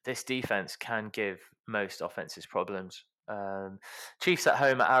this defense can give most offenses problems. Chiefs at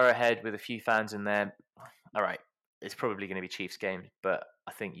home at Arrowhead with a few fans in there. All right, it's probably going to be Chiefs game, but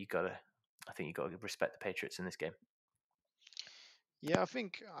I think you got to respect the Patriots in this game. Yeah, I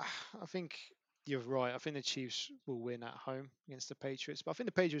think you're right. I think the Chiefs will win at home against the Patriots, but I think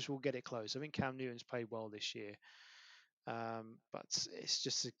the Patriots will get it close. I think Cam Newton's played well this year, but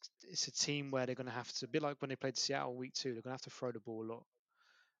it's a team where they're going to have to, a bit like when they played Seattle week 2, they're going to have to throw the ball a lot,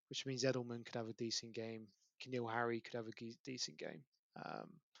 which means Edelman could have a decent game. N'Keal Harry could have a decent game.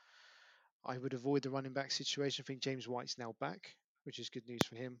 I would avoid the running back situation. I think James White's now back, which is good news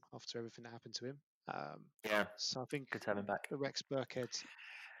for him after everything that happened to him. So I think good to have him back. The Rex Burkhead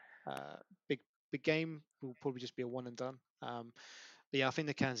big game will probably just be a one and done. But yeah, I think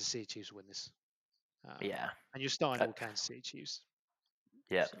the Kansas City Chiefs will win this. And you're starting all Kansas City Chiefs.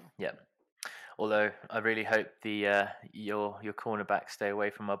 Yeah, yeah. Although I really hope your cornerbacks stay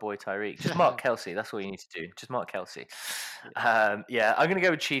away from my boy Tyreek. Just mark Kelsey. That's all you need to do. Just mark Kelsey. I'm going to go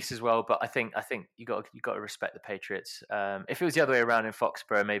with Chiefs as well. But I think you got to respect the Patriots. If it was the other way around in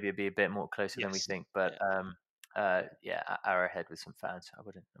Foxborough, maybe it'd be a bit more closer than we think. But Arrowhead with some fans. I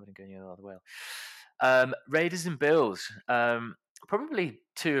wouldn't go any other way. Raiders and Bills. Probably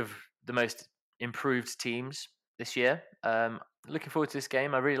two of the most improved teams this year. Looking forward to this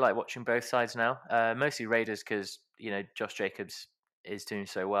game. I really like watching both sides now. Mostly Raiders because Josh Jacobs is doing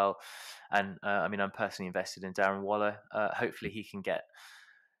so well, and I'm personally invested in Darren Waller. Hopefully he can get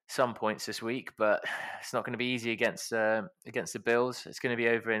some points this week, but it's not going to be easy against the Bills. It's going to be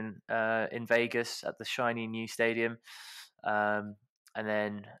over in Vegas at the shiny new stadium, and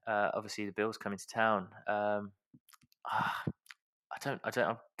then obviously the Bills coming to town. I'm going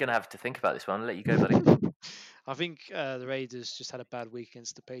to have to think about this one. I'll let you go, buddy. I think the Raiders just had a bad week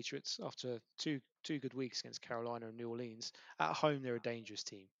against the Patriots after two good weeks against Carolina and New Orleans. At home, they're a dangerous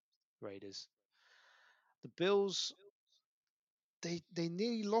team, Raiders. The Bills, they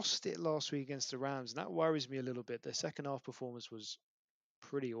nearly lost it last week against the Rams, and that worries me a little bit. Their second half performance was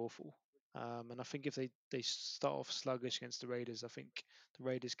pretty awful. And I think if they start off sluggish against the Raiders, I think the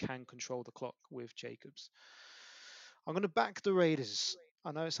Raiders can control the clock with Jacobs. I'm going to back the Raiders.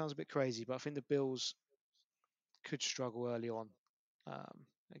 I know it sounds a bit crazy, but I think the Bills could struggle early on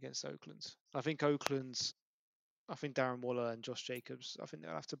against Oakland. I think Darren Waller and Josh Jacobs, I think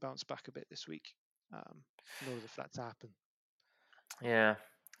they'll have to bounce back a bit this week in order for that to happen. Yeah.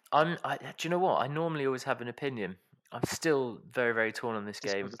 Do you know what? I normally always have an opinion. I'm still very, very torn on this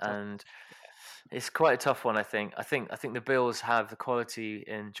game, and it's quite a tough one. I think the Bills have the quality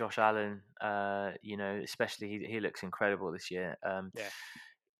in Josh Allen. Especially he looks incredible this year.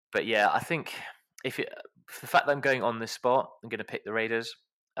 But yeah, I think for the fact that I'm going on this spot, I'm going to pick the Raiders,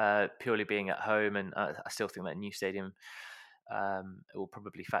 purely being at home, and I still think that new stadium will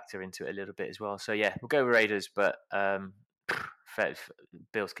probably factor into it a little bit as well. So yeah, we'll go with Raiders, but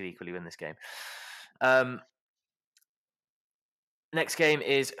Bills could equally win this game. Next game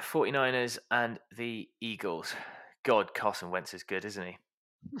is 49ers and the Eagles. God, Carson Wentz is good, isn't he?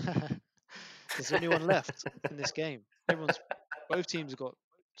 There's only one left in this game. Both teams have got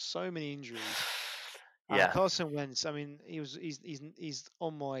so many injuries. Yeah, Carson Wentz. I mean, he's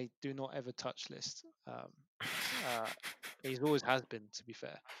on my do not ever touch list. He's always has been, to be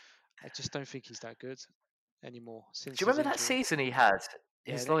fair. I just don't think he's that good anymore. Since do you remember that season he had?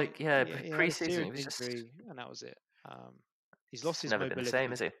 It's pre-season. It was just injury, and that was it. He's lost his never mobility. been the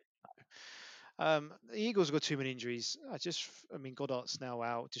same, is he? The Eagles have got too many injuries. Goddard's now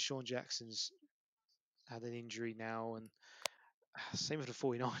out. Deshaun Jackson's had an injury now, and same with the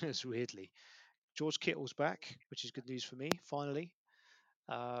 49ers, weirdly. George Kittle's back, which is good news for me, finally.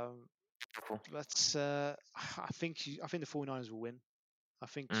 I think the 49ers will win. I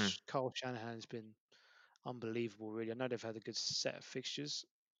think Kyle Shanahan has been unbelievable, really. I know they've had a good set of fixtures,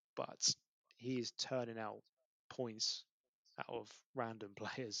 but he is turning out points out of random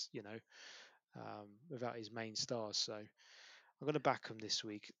players, without his main stars. So I'm going to back them this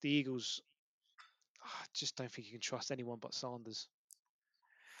week. The Eagles, I just don't think you can trust anyone but Sanders.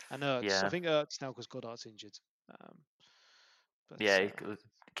 And Ertz. Yeah. I think Ertz now because Goddard's injured.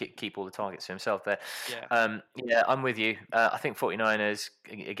 Keep all the targets to himself there. Yeah, I'm with you. I think 49ers,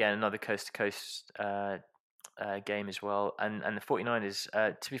 again, another coast-to-coast game as well. And the 49ers,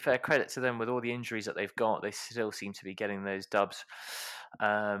 to be fair, credit to them with all the injuries that they've got, they still seem to be getting those dubs.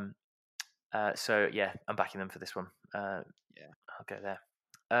 So, yeah, I'm backing them for this one. I'll go there.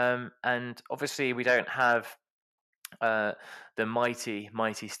 And obviously we don't have the mighty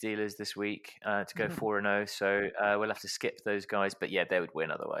Steelers this week to go 4-0, so we'll have to skip those guys. But yeah, they would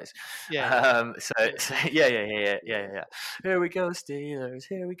win otherwise. Yeah. Here we go, Steelers.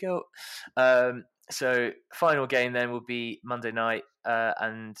 Here we go. So final game then will be Monday night,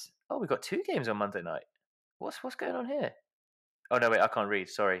 and we've got two games on Monday night. What's going on here? Oh no, wait, I can't read.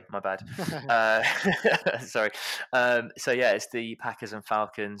 Sorry, my bad. Sorry. So yeah, it's the Packers and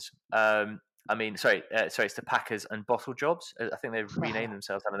Falcons. It's the Packers and Bottle Jobs. I think they've renamed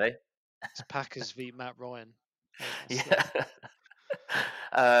themselves, haven't they? It's Packers v Matt Ryan.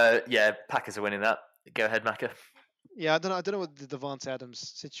 Packers are winning that. Go ahead, Macca. Yeah, I don't know what the Davante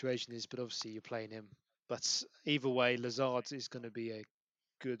Adams situation is, but obviously you're playing him. But either way, Lazard is going to be a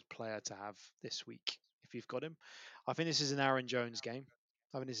good player to have this week if you've got him. I think this is an Aaron Jones game.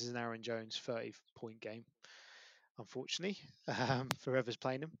 I think this is an Aaron Jones 30-point game. Unfortunately, for whoever's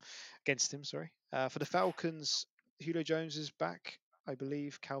playing against him. For the Falcons, Julio Jones is back, I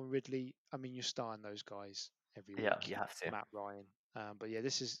believe. Calvin Ridley. I mean, you're starting those guys every week. Yeah, you have to. Matt Ryan. But yeah,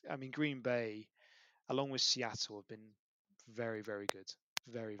 Green Bay, along with Seattle, have been very, very good.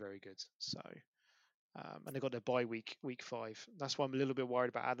 Very, very good. So, and they got their bye week 5. That's why I'm a little bit worried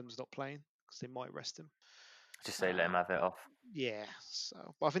about Adams not playing, because they might rest him. Just say let him have it off. Yeah.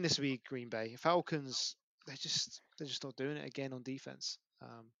 So, but I think this will be Green Bay. Falcons, they're just not doing it again on defense.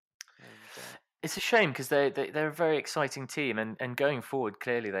 It's a shame because they're a very exciting team, and going forward,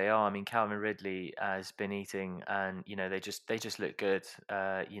 clearly they are. I mean, Calvin Ridley has been eating, and they just look good.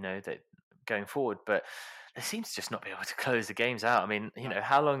 That going forward, but they seem to just not be able to close the games out. I mean,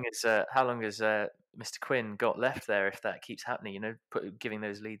 how long has Mr. Quinn got left there if that keeps happening? Giving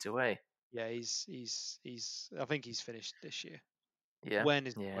those leads away. Yeah, he's. I think he's finished this year. Yeah. When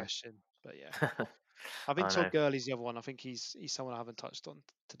is the question? But yeah. I think Todd Gurley's the other one. I think he's someone I haven't touched on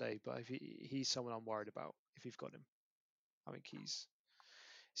today, but if he's someone I'm worried about if you've got him. I think he's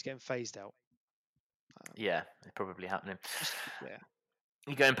getting phased out. Yeah, it's probably happening. Yeah.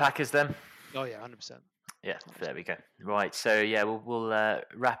 You going Packers then? Oh yeah, 100%. Yeah, 100%. There we go. Right, so yeah, we'll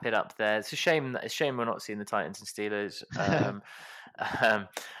wrap it up there. It's a shame we're not seeing the Titans and Steelers.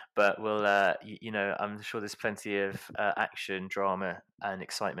 But we'll, I'm sure there's plenty of action, drama, and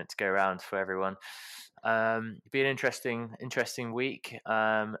excitement to go around for everyone. It'll be an interesting week.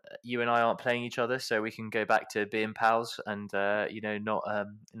 You and I aren't playing each other, so we can go back to being pals and not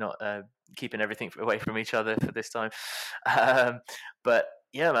keeping everything away from each other for this time. But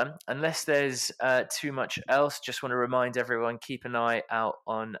yeah, man. Unless there's too much else, just want to remind everyone: keep an eye out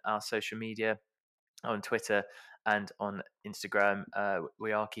on our social media, on Twitter and on Instagram.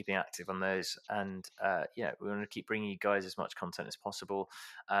 We are keeping active on those, and we want to keep bringing you guys as much content as possible.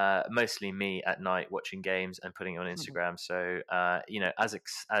 Mostly me at night watching games and putting it on Instagram. So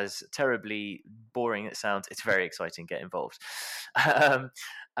as terribly boring it sounds, it's very exciting. Get involved. I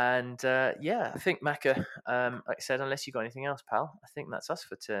think Macca, like I said, unless you got anything else, pal, I think that's us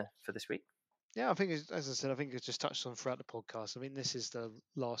for this week. Yeah, I think, as I said, it's just touched on throughout the podcast. I mean, this is the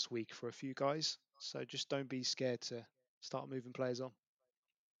last week for a few guys, so just don't be scared to start moving players on.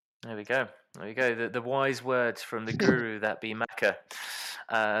 There we go. The wise words from the guru that be Macca.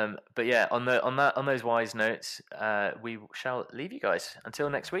 But yeah, on those wise notes, we shall leave you guys until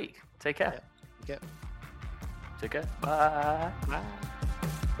next week. Take care. Yeah. Take care. Bye. Bye.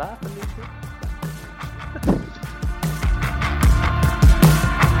 Bye, Felicia.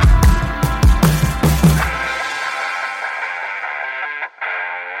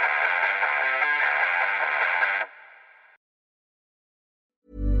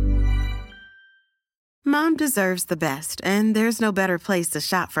 Mom deserves the best, and there's no better place to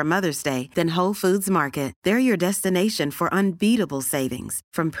shop for Mother's Day than Whole Foods Market. They're your destination for unbeatable savings,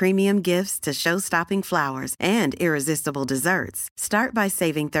 from premium gifts to show-stopping flowers and irresistible desserts. Start by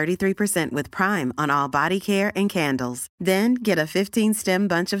saving 33% with Prime on all body care and candles. Then get a 15-stem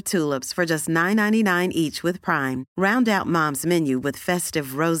bunch of tulips for just $9.99 each with Prime. Round out Mom's menu with festive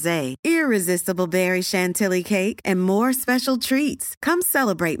rosé, irresistible berry chantilly cake, and more special treats. Come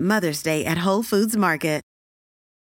celebrate Mother's Day at Whole Foods Market.